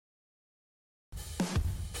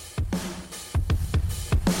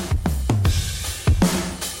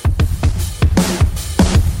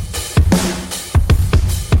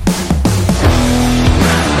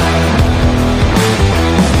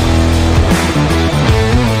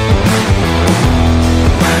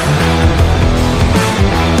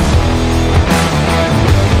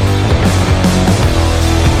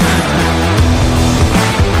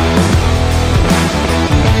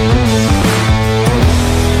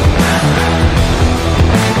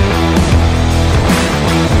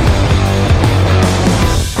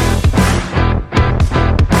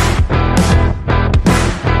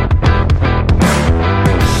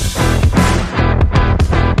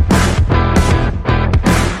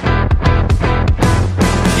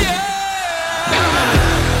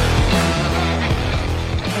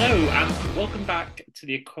to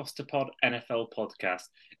the Across the Pod NFL podcast.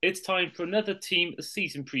 It's time for another team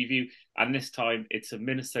season preview, and this time it's the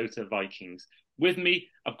Minnesota Vikings. With me,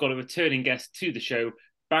 I've got a returning guest to the show.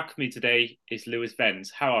 Back with me today is Lewis Venes.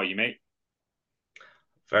 How are you, mate?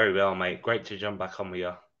 Very well, mate. Great to jump back on with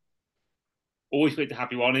you. Always great to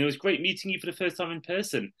have you on. And it was great meeting you for the first time in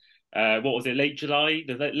person. What was it, late July,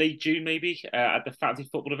 late June maybe, at the fantasy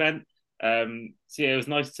football event. So yeah, it was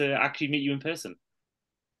nice to actually meet you in person.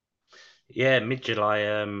 Yeah,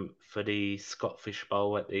 mid-July for the Scott Fish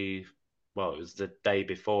Bowl it was the day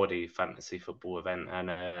before the fantasy football event, and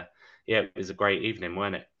yeah, it was a great evening,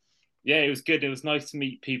 wasn't it? Yeah, it was good. It was nice to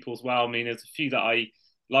meet people as well. I mean, there's a few that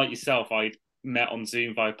like yourself, I met on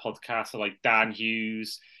Zoom via podcast, so like Dan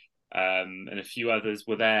Hughes, and a few others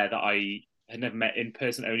were there that I had never met in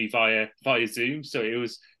person, only via Zoom. So it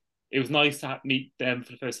was nice to meet them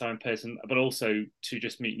for the first time in person, but also to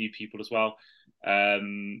just meet new people as well.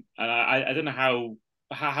 And I don't know how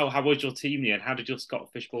was your team then? How did your Scott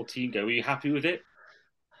Fishbowl team go? Were you happy with it?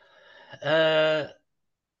 Uh,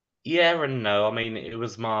 yeah and no. I mean, it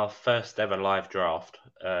was my first ever live draft,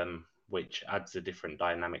 which adds a different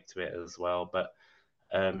dynamic to it as well. But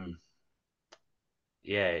um,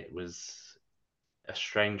 yeah, it was a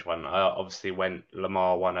strange one. I obviously went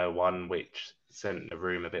Lamar 101, which sent the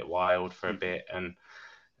room a bit wild for a bit,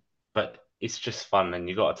 but it's just fun, and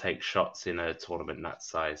you got to take shots in a tournament that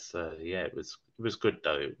size. So yeah, it was good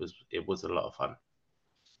though. It was a lot of fun.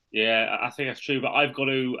 Yeah, I think that's true. But I've got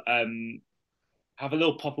to have a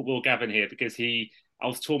little pop at Will Gavin here because I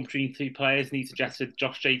was torn between three players and he suggested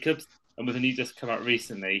Josh Jacobs, and with the news just come out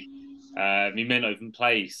recently, he may not even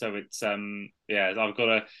play. So it's yeah, I've got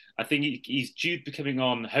to. I think he's due to be coming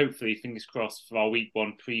on. Hopefully, fingers crossed for our week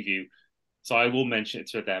one preview. So I will mention it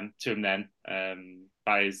to him then.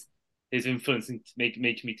 By his influence in making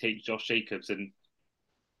me take Josh Jacobs, and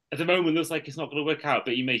at the moment looks like it's not going to work out,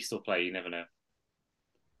 but he may still play. You never know.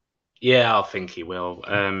 Yeah, I think he will.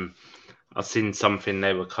 I've seen something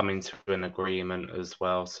they were coming to an agreement as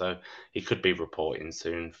well, so he could be reporting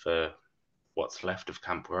soon for what's left of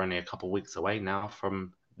camp. We're only a couple of weeks away now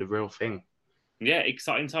from the real thing. Yeah,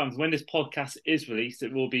 exciting times. When this podcast is released,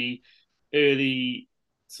 it will be early,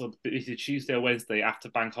 sort of either Tuesday or Wednesday after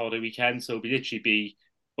Bank Holiday weekend. So it'll literally be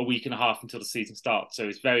a week and a half until the season starts. So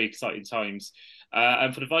it's very exciting times.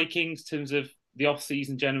 And for the Vikings, in terms of the off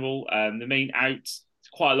season in general, the main outs,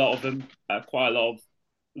 quite a lot of them, quite a lot of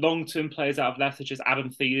long-term players that have left, such as Adam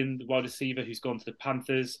Thielen, the wide receiver, who's gone to the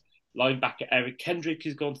Panthers. Linebacker Eric Kendrick,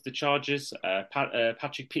 who's gone to the Chargers.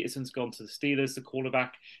 Patrick Peterson's gone to the Steelers, the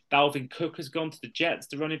quarterback. Dalvin Cook has gone to the Jets,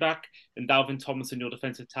 the running back. And Dalvin Tomlinson, your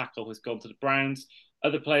defensive tackle, has gone to the Browns.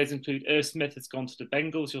 Other players include Irv Smith has gone to the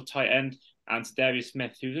Bengals, your tight end, and Darius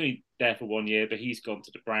Smith, who's only there for 1 year, but he's gone to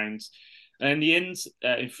the Browns. And the ends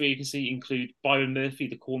in free agency include Byron Murphy,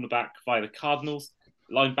 the cornerback, via the Cardinals,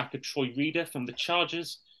 linebacker Troy Reader from the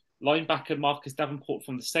Chargers, linebacker Marcus Davenport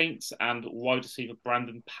from the Saints, and wide receiver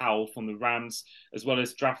Brandon Powell from the Rams, as well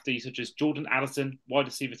as draftees such as Jordan Addison, wide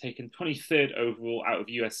receiver taken 23rd overall out of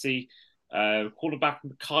USC. Quarterback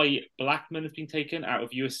Kai Blackman has been taken out of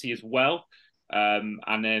USC as well.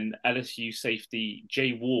 And then LSU safety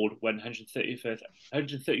Jay Ward went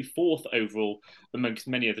 134th overall amongst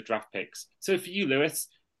many other draft picks. So for you, Lewis,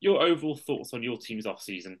 your overall thoughts on your team's off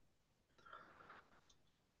season?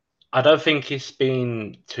 I don't think it's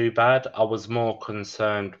been too bad. I was more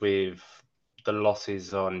concerned with the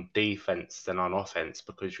losses on defense than on offense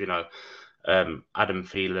because, Adam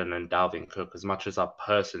Thielen and Dalvin Cook, as much as I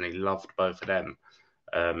personally loved both of them,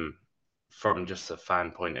 um, from just a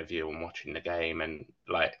fan point of view and watching the game, and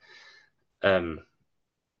um,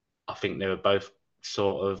 I think they were both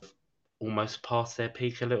sort of almost past their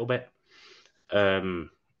peak a little bit, um,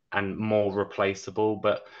 and more replaceable.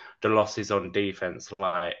 But the losses on defense,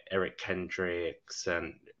 like Eric Kendricks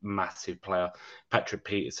and massive player, Patrick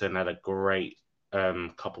Peterson had a great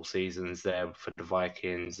couple seasons there for the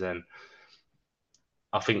Vikings, and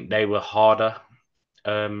I think they were harder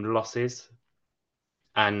losses,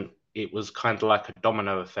 and it was kind of like a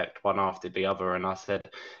domino effect, one after the other. And I said,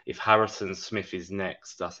 if Harrison Smith is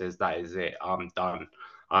next, I says that is it. I'm done.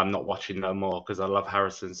 I'm not watching no more because I love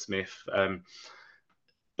Harrison Smith.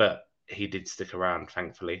 But he did stick around,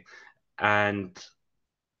 thankfully. And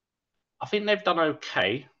I think they've done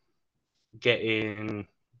okay getting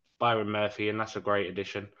Byron Murphy, and that's a great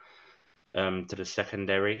addition to the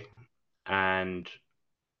secondary. And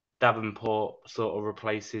Davenport sort of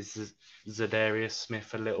replaces Zadarius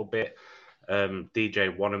Smith a little bit.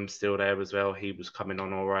 DJ Wanham's still there as well. He was coming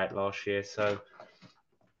on all right last year. So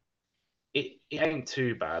it ain't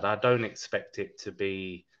too bad. I don't expect it to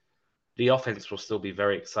be. The offense will still be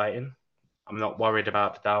very exciting. I'm not worried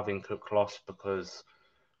about the Dalvin Cook loss because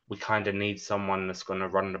we kind of need someone that's going to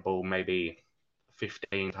run the ball maybe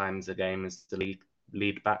 15 times a game as the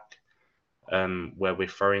lead back, where we're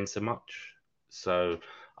throwing so much. So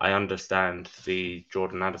I understand the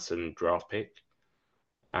Jordan Addison draft pick,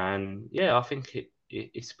 and yeah, I think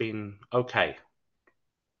it's been okay.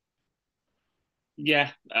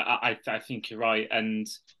 Yeah, I think you're right. And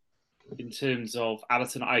in terms of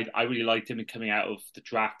Allison, I really liked him in coming out of the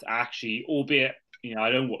draft. Actually, albeit I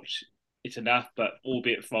don't watch it enough, but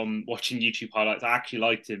albeit from watching YouTube highlights, I actually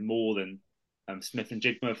liked him more than Smith and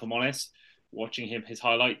Jigma, if I'm honest. Watching his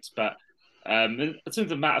highlights, but in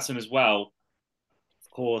terms of Madison as well,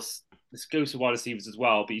 of course, this goes to wide receivers as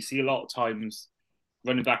well. But you see a lot of times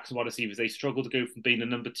running backs and wide receivers, they struggle to go from being the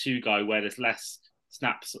number two guy where there's less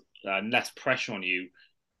snaps and less pressure on you,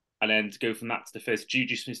 and then to go from that to the first.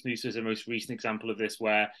 Juju Smith-Schuster is the most recent example of this,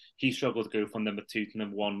 where he struggled to go from number two to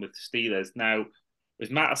number one with the Steelers. Now,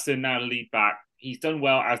 with Madison now the lead back, he's done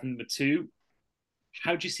well as number two.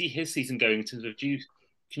 How do you see his season going in terms of can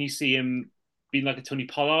you see him being like a Tony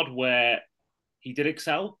Pollard where he did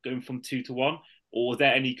excel going from two to one, or is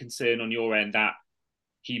there any concern on your end that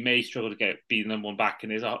he may struggle to be the number one back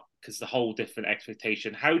and is up because the whole different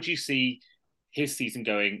expectation? How do you see his season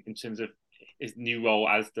going in terms of his new role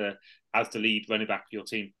as the lead running back for your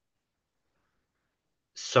team?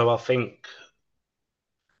 So I think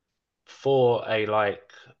for a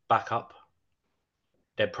backup,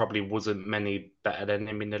 there probably wasn't many better than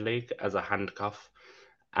him in the league as a handcuff.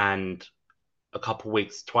 And a couple of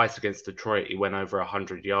weeks, twice against Detroit, he went over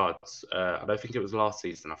 100 yards. I don't think it was last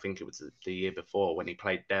season. I think it was the year before when he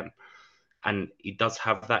played them. And he does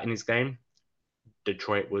have that in his game.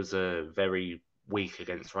 Detroit was very weak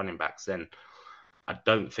against running backs then. I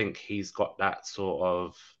don't think he's got that sort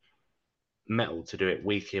of metal to do it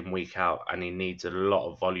week in, week out, and he needs a lot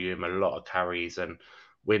of volume, a lot of carries, and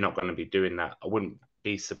we're not going to be doing that. I wouldn't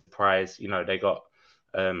be surprised. They got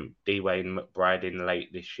Dwayne McBride in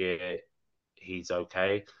late this year. He's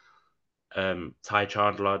okay. Ty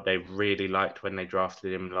Chandler, they really liked when they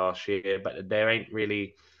drafted him last year, but there ain't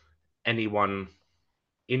really anyone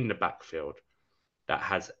in the backfield that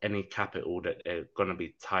has any capital that they're going to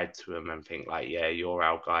be tied to him and think like, yeah, you're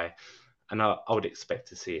our guy. And I would expect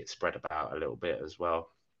to see it spread about a little bit as well.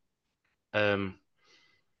 Um,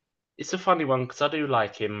 it's a funny one because I do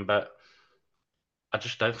like him, but I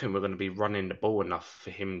just don't think we're going to be running the ball enough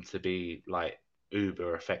for him to be like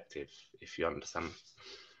uber effective, if you understand.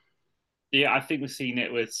 Yeah, I think we've seen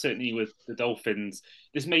it with certainly with the Dolphins.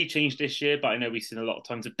 This may change this year, but I know we've seen a lot of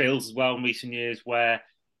times with Bills as well in recent years where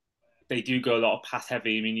they do go a lot of pass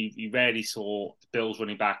heavy. I mean, you rarely saw the Bills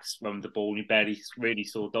running backs run the ball. You barely really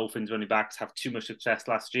saw Dolphins running backs have too much success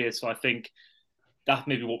last year. So I think that's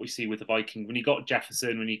maybe what we see with the Vikings. When you got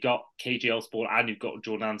Jefferson, when you got KJ Osborne, and you've got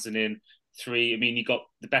Jordan Anderson in three, I mean, you got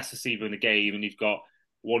the best receiver in the game, and you've got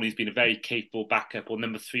one who's been a very capable backup or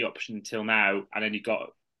number three option until now, and then you've got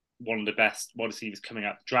one of the best wide receivers coming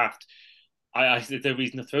out the draft. There's no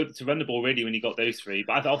reason to run the ball really when you got those three,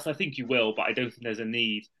 but I think you will. But I don't think there's a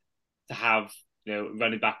need to have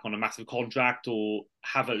running back on a massive contract or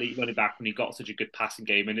have a elite running back when you got such a good passing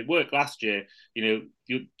game. And it worked last year. The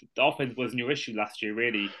offense wasn't your issue last year,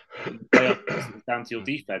 really. In the playoffs, it was down to your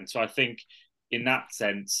defense. So I think in that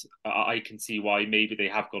sense, I can see why maybe they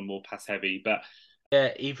have gone more pass heavy. But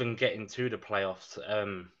yeah, even getting to the playoffs,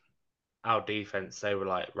 our defense, they were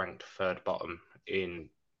like ranked third bottom in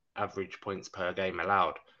average points per game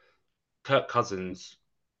allowed. Kirk Cousins,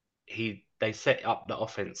 they set up the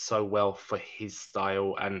offense so well for his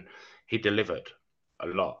style, and he delivered a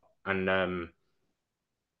lot. And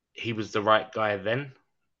he was the right guy then,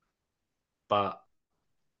 but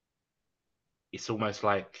it's almost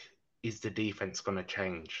like, is the defense going to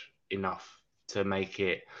change enough to make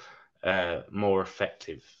it more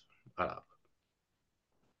effective? Uh,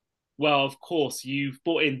 well, of course, you've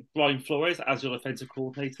brought in Brian Flores as your offensive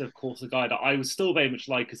coordinator. Of course, a guy that I was still very much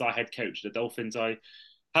like as our head coach of the Dolphins. I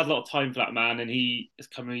had a lot of time for that man, and he's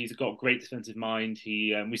got a great defensive mind.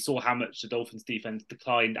 We saw how much the Dolphins defense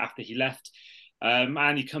declined after he left,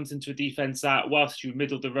 and he comes into a defense that, whilst you're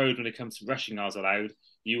middle of the road when it comes to rushing yards allowed,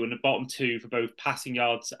 you were in the bottom two for both passing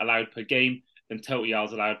yards allowed per game and total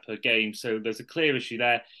yards allowed per game. So there's a clear issue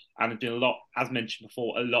there, and there's been a lot, as mentioned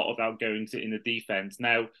before, a lot of outgoings in the defense.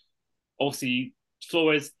 Now, obviously,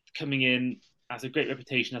 Flores coming in has a great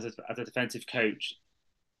reputation as a defensive coach.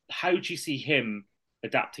 How do you see him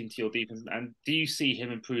adapting to your defense, and do you see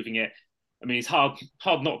him improving it? I mean, it's hard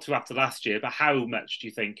not to after last year, but how much do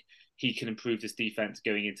you think he can improve this defense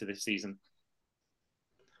going into this season?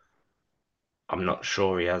 I'm not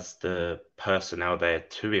sure he has the personnel there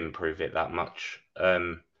to improve it that much.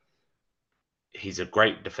 He's a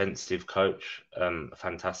great defensive coach, a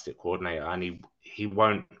fantastic coordinator, and he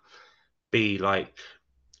won't be like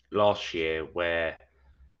last year where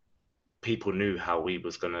people knew how we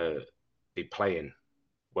was gonna be playing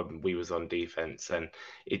when we was on defense, and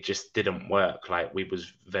it just didn't work. Like we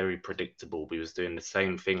was very predictable. We was doing the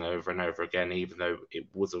same thing over and over again, even though it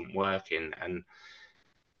wasn't working, and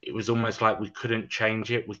it was almost like we couldn't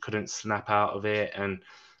change it. We couldn't snap out of it, and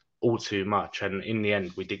all too much. And in the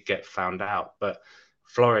end, we did get found out. But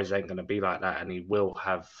Flores ain't going to be like that, and he will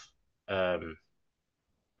have um,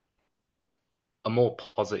 a more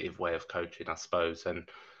positive way of coaching, I suppose. And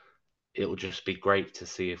it will just be great to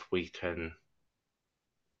see if we can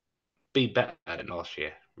be better than last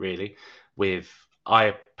year, really. With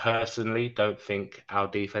I personally don't think our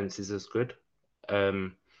defense is as good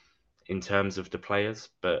in terms of the players,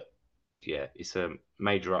 but yeah, it's a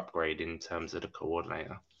major upgrade in terms of the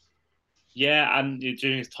coordinator. Yeah, and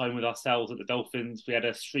during his time with ourselves at the Dolphins, we had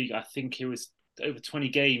a streak. I think it was over 20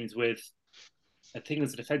 games with, I think it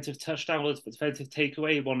was a defensive touchdown or a defensive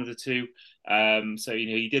takeaway, one of the two. So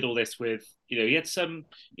he did all this with, he had some,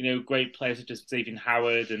 great players such as Xavier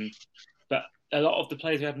Howard, but a lot of the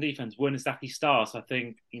players we had in defense weren't exactly stars. So I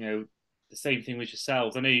think the same thing with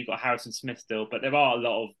yourselves. I know you've got Harrison Smith still, but there are a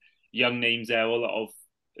lot of young names there, or a lot of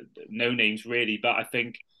no names really. But I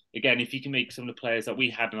think again, if you can make some of the players that we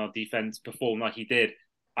had in our defense perform like he did,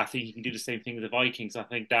 I think you can do the same thing with the Vikings. I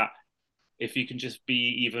think that if you can just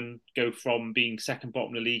be even go from being second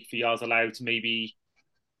bottom of the league for yards allowed to maybe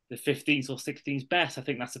the 15th or 16th best, I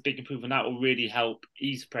think that's a big improvement. That will really help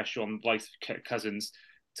ease pressure on the likes of Kirk Cousins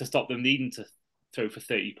to stop them needing to throw for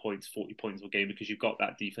 30 points, 40 points a game because you've got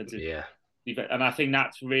that defensive. Yeah, And I think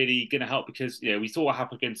that's really going to help because, we saw what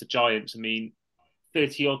happened against the Giants. I mean,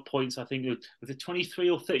 30 odd points. I think was it 23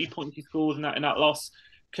 or 30 points he scored in that loss.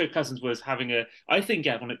 Kirk Cousins was having I think he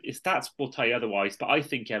had one of his stats will tell you otherwise, but I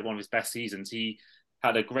think he had one of his best seasons. He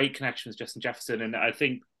had a great connection with Justin Jefferson, and I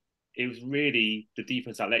think it was really the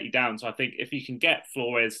defense that let you down. So I think if you can get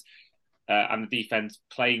Flores and the defense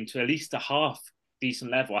playing to at least a half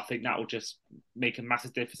decent level, I think that will just make a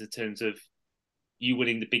massive difference in terms of you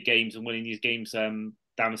winning the big games and winning these games down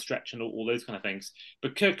the stretch and all those kind of things.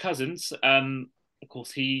 But Kirk Cousins, of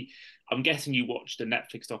course, I'm guessing you watched the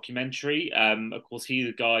Netflix documentary. Of course, he's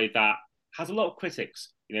a guy that has a lot of critics.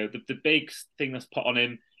 The big thing that's put on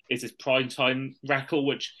him is his prime time record,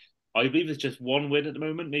 which I believe is just one win at the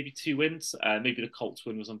moment, maybe two wins. Maybe the Colts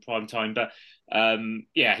win was on prime time, but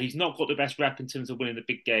yeah, he's not got the best rep in terms of winning the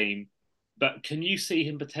big game. But can you see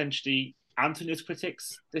him potentially answering those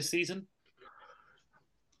critics this season?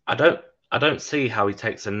 I don't I don't see how he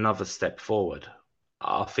takes another step forward.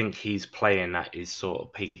 I think he's playing at his sort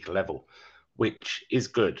of peak level, which is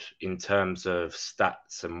good in terms of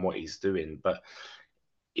stats and what he's doing, but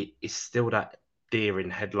it's still that deer in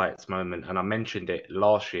headlights moment. And I mentioned it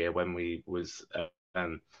last year when we was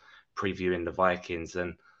um, previewing the Vikings,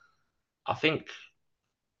 and I think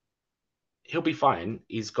he'll be fine.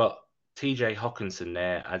 He's got TJ Hawkinson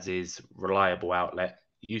there as his reliable outlet.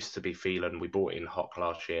 Used to be Phelan. We brought in Hawk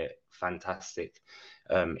last year. Fantastic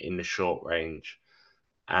in the short range.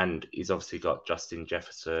 And he's obviously got Justin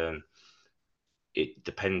Jefferson. It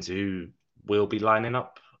depends who will be lining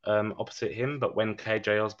up opposite him. But when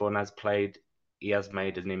KJ Osborne has played, he has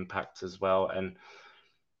made an impact as well. And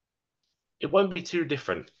it won't be too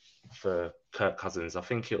different for Kirk Cousins. I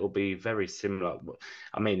think it will be very similar.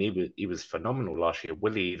 I mean, he was phenomenal last year.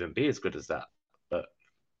 Will he even be as good as that? But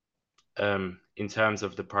in terms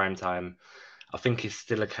of the prime time, I think it's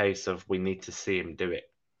still a case of we need to see him do it.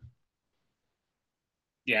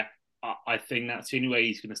 Yeah, I think that's the only way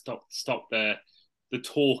he's going to stop the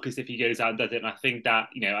talk is if he goes out and does it. And I think that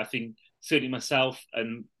I think certainly myself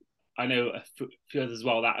and I know a few others as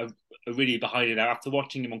well that are really behind it now. After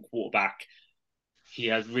watching him on quarterback, he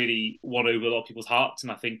has really won over a lot of people's hearts,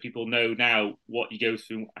 and I think people know now what he goes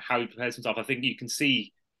through, how he prepares himself. I think you can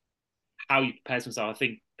see how he prepares himself. I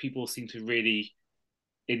think people seem to really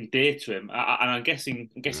endear to him, and I'm guessing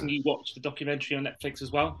Mm. you watched the documentary on Netflix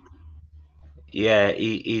as well. Yeah,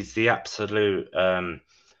 he's the absolute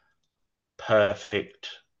perfect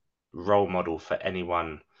role model for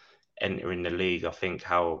anyone entering the league. I think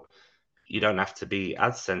how you don't have to be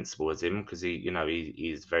as sensible as him because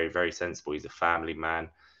he's very very sensible. He's a family man.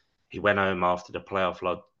 He went home after the playoff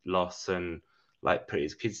loss and like put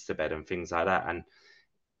his kids to bed and things like that. And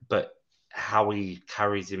but how he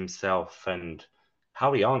carries himself and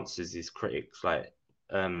how he answers his critics, like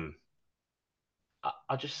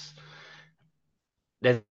I just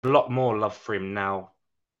there's a lot more love for him now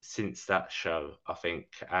since that show, I think,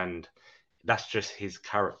 and that's just his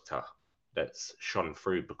character that's shone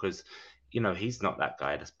through because he's not that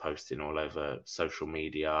guy that's posting all over social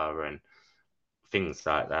media and things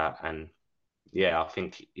like that. And yeah, I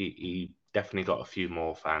think he definitely got a few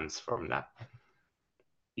more fans from that.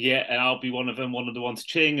 Yeah, and I'll be one of them, one of the ones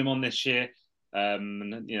cheering him on this year.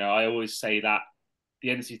 And, I always say that the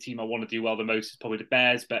NFC team I want to do well the most is probably the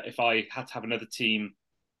Bears, but if I had to have another team,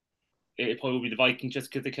 it probably would be the Vikings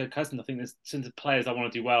just because of Kirk Cousins. I think there's tons of players I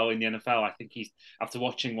want to do well in the NFL. I think he's, after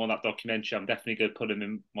watching one that documentary, I'm definitely going to put him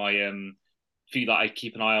in my few that I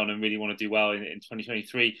keep an eye on and really want to do well in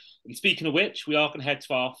 2023. And speaking of which, we are going to head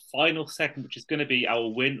to our final segment, which is going to be our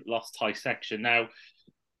win, loss, tie section. Now,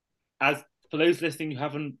 as for those listening who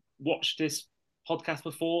haven't watched this podcast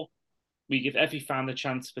before, we give every fan the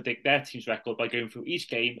chance to predict their team's record by going through each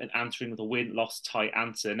game and answering with a win, loss, tie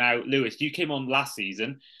answer. Now, Lewis, you came on last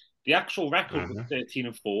season. The actual record was Hmm.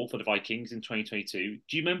 13-4 for the Vikings in 2022.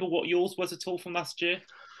 Do you remember what yours was at all from last year?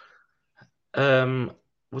 Um,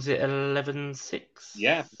 was it 11-6?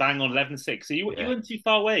 Yeah, bang on 11-6. So you Yeah, weren't too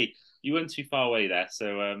far away. You weren't too far away there.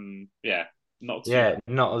 So yeah, not too yeah,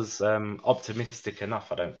 not as optimistic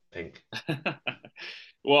enough, I don't think. bad.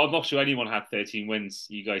 Well, I'm not sure anyone had 13 wins.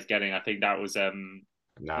 You guys getting? I think that was a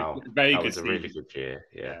No, very that good was a really season. good year.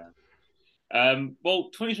 Yeah. Yeah. Well,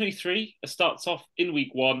 2023 starts off in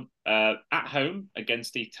week one at home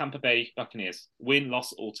against the Tampa Bay Buccaneers. Win,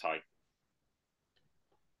 loss, or tie.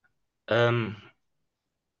 Um,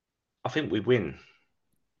 I think we win.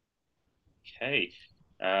 Okay.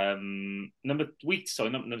 Number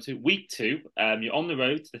two, week two. You're on the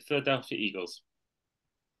road to the Philadelphia Eagles.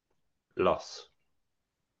 Loss.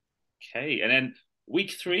 Okay, and then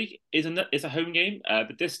week three is a home game,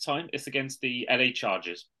 but this time it's against the LA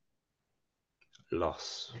Chargers.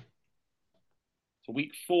 Loss. So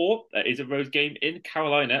week four is a road game in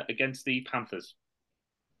Carolina against the Panthers.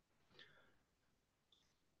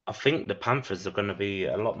 I think the Panthers are going to be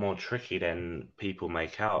a lot more tricky than people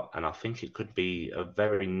make out, and I think it could be a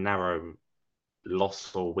very narrow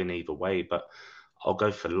loss or win either way. But I'll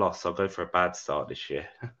go for loss. I'll go for a bad start this year.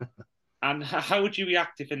 And how would you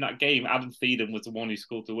react if in that game Adam Thielen was the one who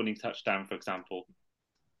scored the winning touchdown, for example?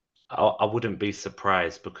 I wouldn't be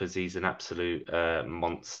surprised because he's an absolute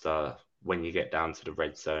monster. When you get down to the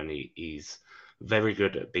red zone, he's very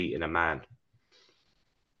good at beating a man.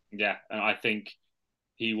 Yeah, and I think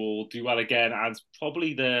he will do well again as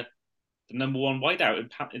probably the number one wideout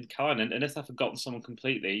in Carolina. And unless I've forgotten someone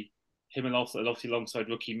completely, him and also obviously alongside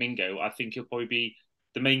rookie Mingo, I think he'll probably be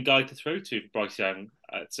the main guy to throw to for Bryce Young.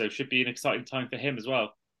 So it should be an exciting time for him as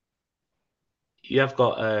well. You have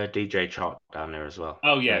got DJ Chark down there as well.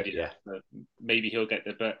 Oh yeah, But yeah, yeah. Maybe he'll get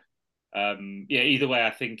there, but yeah. Either way, I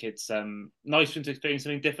think it's nice for him to experience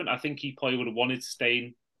something different. I think he probably would have wanted to stay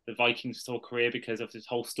in the Vikings his whole career because of his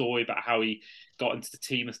whole story about how he got into the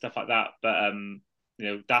team and stuff like that. But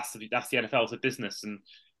that's the NFL, it's a business, and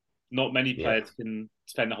not many yeah. players can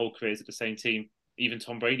spend their whole careers at the same team. Even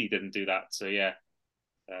Tom Brady didn't do that. So yeah.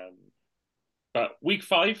 Um, but week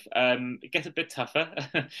five, it gets a bit tougher.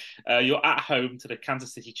 You're at home to the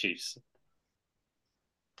Kansas City Chiefs.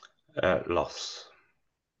 Loss.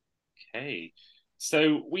 Okay.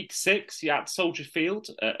 So week six, you're at Soldier Field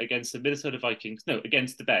against the Minnesota Vikings. No,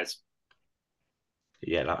 against the Bears.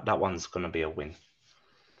 Yeah, that one's going to be a win.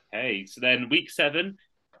 Okay. So then week seven,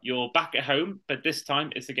 you're back at home, but this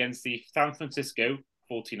time it's against the San Francisco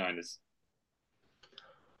 49ers.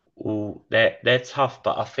 Ooh, they're tough,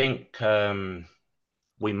 but I think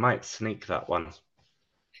we might sneak that one.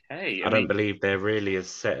 Okay. I I don't mean, believe they're really as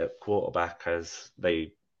set at quarterback as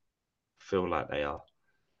they feel like they are.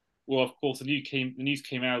 well, of course, the news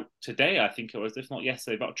came out today, I think it was, if not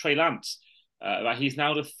yesterday, about Trey Lance. That he's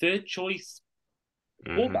now the third choice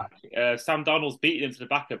Hmm. quarterback. Sam Darnold's beaten into the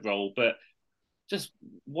backup role, but just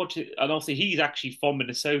watch it. And obviously, he's actually from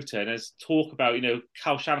Minnesota, and there's talk about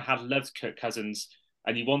Kyle Shanahan loves Kirk Cousins,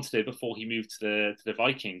 and he wanted it before he moved to the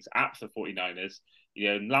Vikings at the 49ers.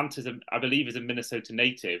 Lance I believe, is a Minnesota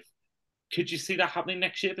native. Could you see that happening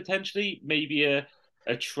next year potentially? Maybe a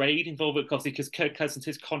trade involved obviously because Kirk Cousins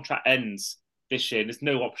his contract ends this year and there's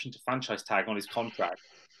no option to franchise tag on his contract.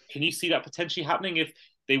 Can you see that potentially happening if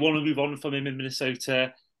they want to move on from him in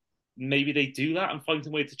Minnesota? Maybe they do that and find a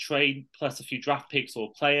way to trade plus a few draft picks or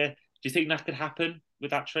a player. Do you think that could happen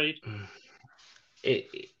with that trade?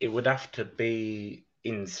 It would have to be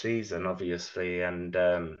in season, obviously, and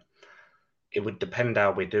it would depend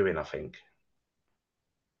how we're doing, I think.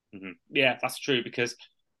 Mm-hmm. Yeah, that's true because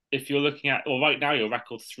if you're looking at, well, right now your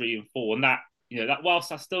record's 3-4, and that whilst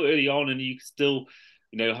that's still early on, and you can still,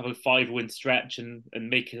 have a 5-win stretch and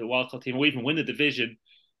make it a wildcard team, or even win the division.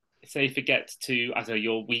 say if it gets to, I don't know,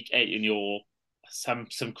 your week 8 and you're some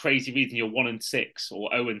crazy reason you're 1-6 or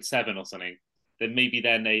 0-7 or something, then maybe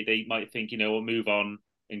then they might think, we'll move on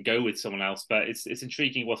and go with someone else. But it's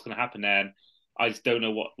intriguing what's going to happen there. And I just don't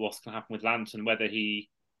know what's going to happen with Lance and whether he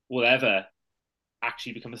will ever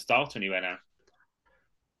actually become a starter anywhere now.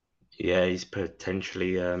 Yeah, he's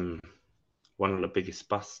potentially one of the biggest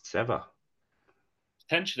busts ever.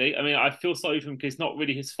 Potentially, I mean, I feel sorry for him because it's not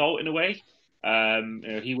really his fault in a way.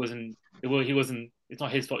 He wasn't. Well, he wasn't. It's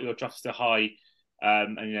not his fault. He got drafted so high,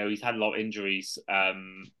 and he's had a lot of injuries.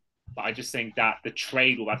 But I just think that the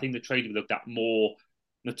trade. I think the trade will be looked at more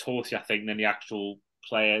notoriously, I think, than the actual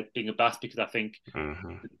player being a bust because I think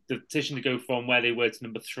Mm-hmm. the decision to go from where they were to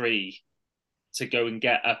number 3 to go and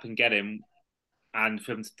get up and get him, and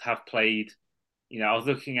for him to have played. I was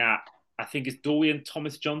looking at. I think it's Dorian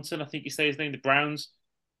Thomas Johnson. I think you say his name. The Browns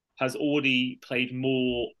has already played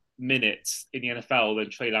more minutes in the NFL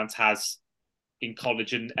than Trey Lance has in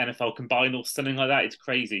college and NFL combined or something like that. It's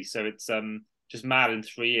crazy. So it's just mad in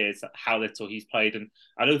 3 years how little he's played. And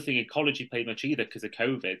I don't think in college he played much either because of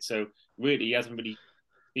COVID. So really, he hasn't really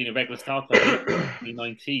been a regular starter, I think,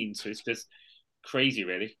 2019. So it's just crazy,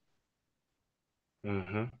 really.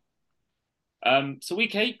 Mm-hmm. So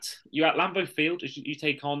week 8, you're at Lambeau Field as you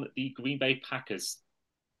take on the Green Bay Packers.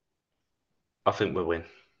 I think we'll win.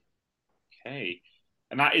 Okay.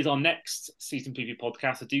 And that is our next season preview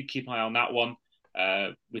podcast. So do keep an eye on that one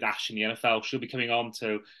with Ash in the NFL. She'll be coming on.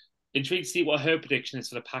 So intrigued to see what her prediction is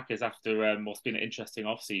for the Packers after what's been an interesting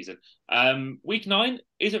offseason. Week 9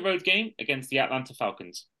 is a road game against the Atlanta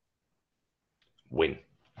Falcons. Win.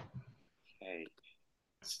 Okay.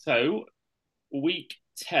 So week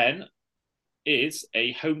 10 is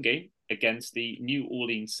a home game against the New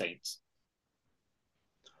Orleans Saints.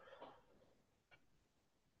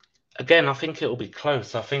 Again, I think it'll be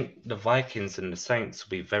close. I think the Vikings and the Saints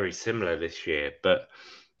will be very similar this year, but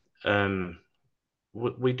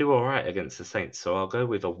we do all right against the Saints, so I'll go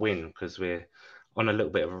with a win because we're on a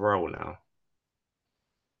little bit of a roll now.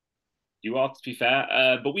 You are, to be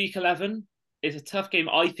fair. But week 11 is a tough game,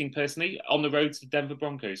 I think, personally, on the road to the Denver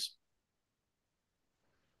Broncos.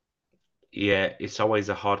 Yeah, it's always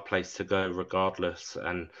a hard place to go regardless,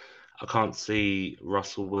 and I can't see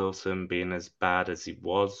Russell Wilson being as bad as he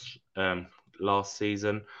was last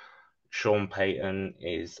season. Sean Payton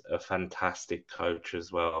is a fantastic coach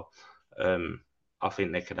as well. I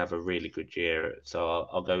think they could have a really good year, so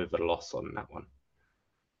I'll go with a loss on that one.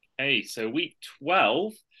 Hey, so week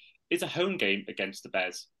 12 is a home game against the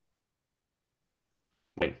Bears.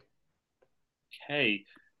 Win. Okay.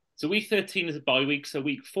 So week 13 is a bye week. So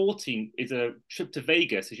week 14 is a trip to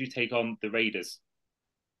Vegas as you take on the Raiders.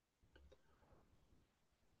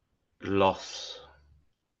 Loss.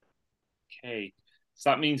 Okay.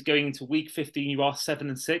 So that means going into week 15, you are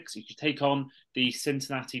 7-6. You take on the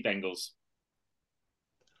Cincinnati Bengals.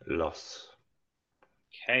 Loss.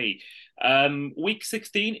 Okay. Week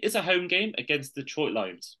 16 is a home game against the Detroit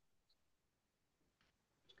Lions.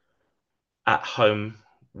 At home,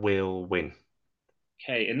 we'll win.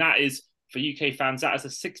 Okay. And that is, for UK fans, that is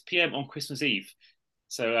at 6 p.m. on Christmas Eve.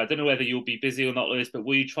 So I don't know whether you'll be busy or not, Lewis, but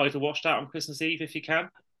will you try to watch that on Christmas Eve if you can?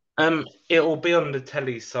 It'll be on the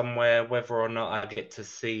telly somewhere. Whether or not I get to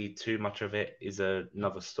see too much of it is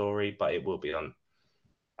another story, but it will be on.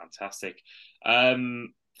 Fantastic.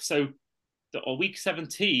 So week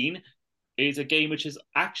 17 is a game which is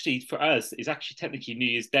actually for us is actually technically New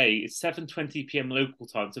Year's Day. It's 7:20 p.m. local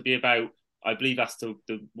time, so it'll be about, I believe that's the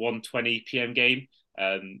 1:20 p.m. game.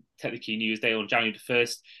 Technically New Year's Day on January the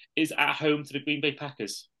 1st is at home to the Green Bay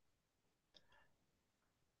Packers.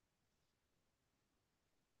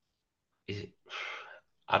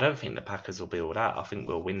 I don't think the Packers will be all that. I think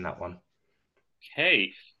we'll win that one.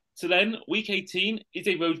 Okay. So then week 18 is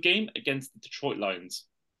a road game against the Detroit Lions.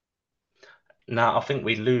 Now, I think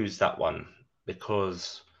we lose that one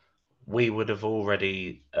because we would have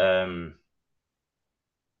already either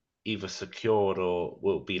secured or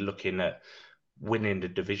will be looking at winning the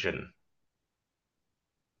division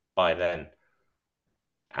by then.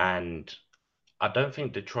 And I don't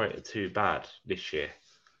think Detroit are too bad this year.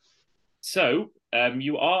 So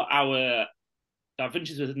you are our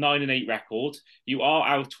Vinicius with a 9-8 record. You are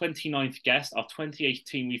our 29th guest, our 28th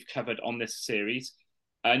team we've covered on this series,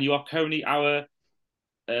 and you are currently our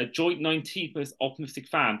joint 19th most optimistic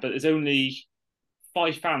fan. But there's only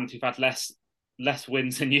 5 fans who've had less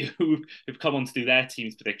wins than you who've come on to do their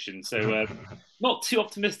team's predictions. So not too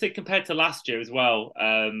optimistic compared to last year as well.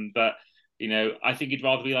 But I think you'd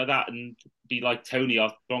rather be like that and be like Tony,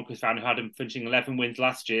 our Broncos fan, who had him finishing 11 wins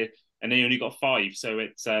last year and they only got 5. So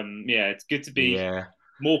it's it's good to be Yeah.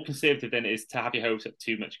 more conservative than it is to have your hopes up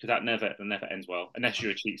too much because that never ends well unless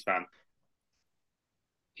you're a Chiefs fan.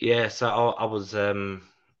 Yeah, so I was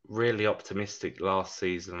really optimistic last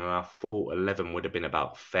season, and I thought 11 would have been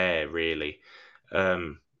about fair, really.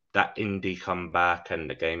 Um, that Indy comeback and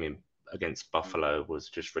the game against Buffalo was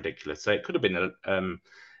just ridiculous. So it could have been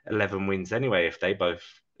 11 wins anyway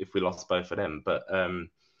if we lost both of them. But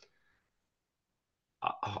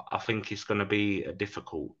I think it's going to be a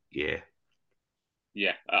difficult year.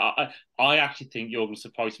 Yeah, I actually think you're going to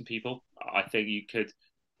surprise some people. I think you could.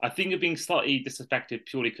 I think you're being slightly disaffected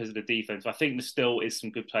purely because of the defense. I think there still is some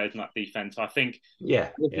good players in that defense. Yeah,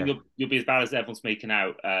 I don't think yeah. you'll be as bad as everyone's making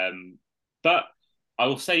out. But I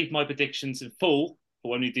will save my predictions in full for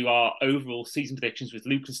when we do our overall season predictions with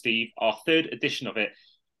Luke and Steve, our third edition of it.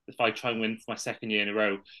 If I try and win for my second year in a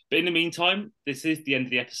row. But in the meantime, this is the end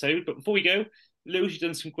of the episode. But before we go, Lewis, you've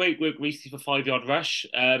done some great work recently for 5 Yard Rush.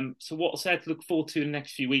 So what's there to look forward to in the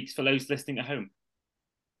next few weeks for those listening at home?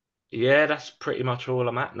 Yeah, that's pretty much all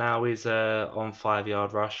I'm at now is on 5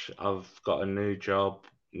 Yard Rush. I've got a new job,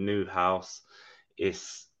 new house.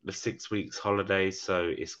 It's the 6 weeks holiday,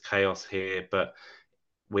 so it's chaos here, but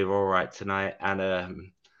we're all right tonight.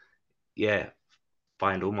 And yeah,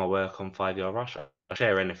 find all my work on 5 Yard Rush. I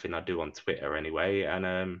share anything I do on Twitter anyway, and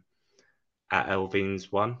at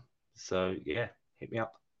Elvins1. So yeah, hit me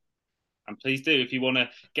up. And please do if you want to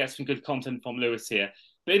get some good content from Lewis here.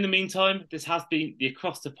 But in the meantime, this has been the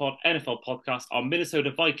Across the Pod NFL podcast, our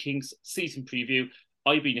Minnesota Vikings season preview.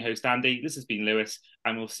 I've been your host, Andy. This has been Lewis,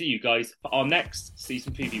 and we'll see you guys for our next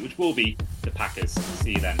season preview, which will be the Packers.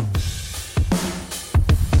 See you then.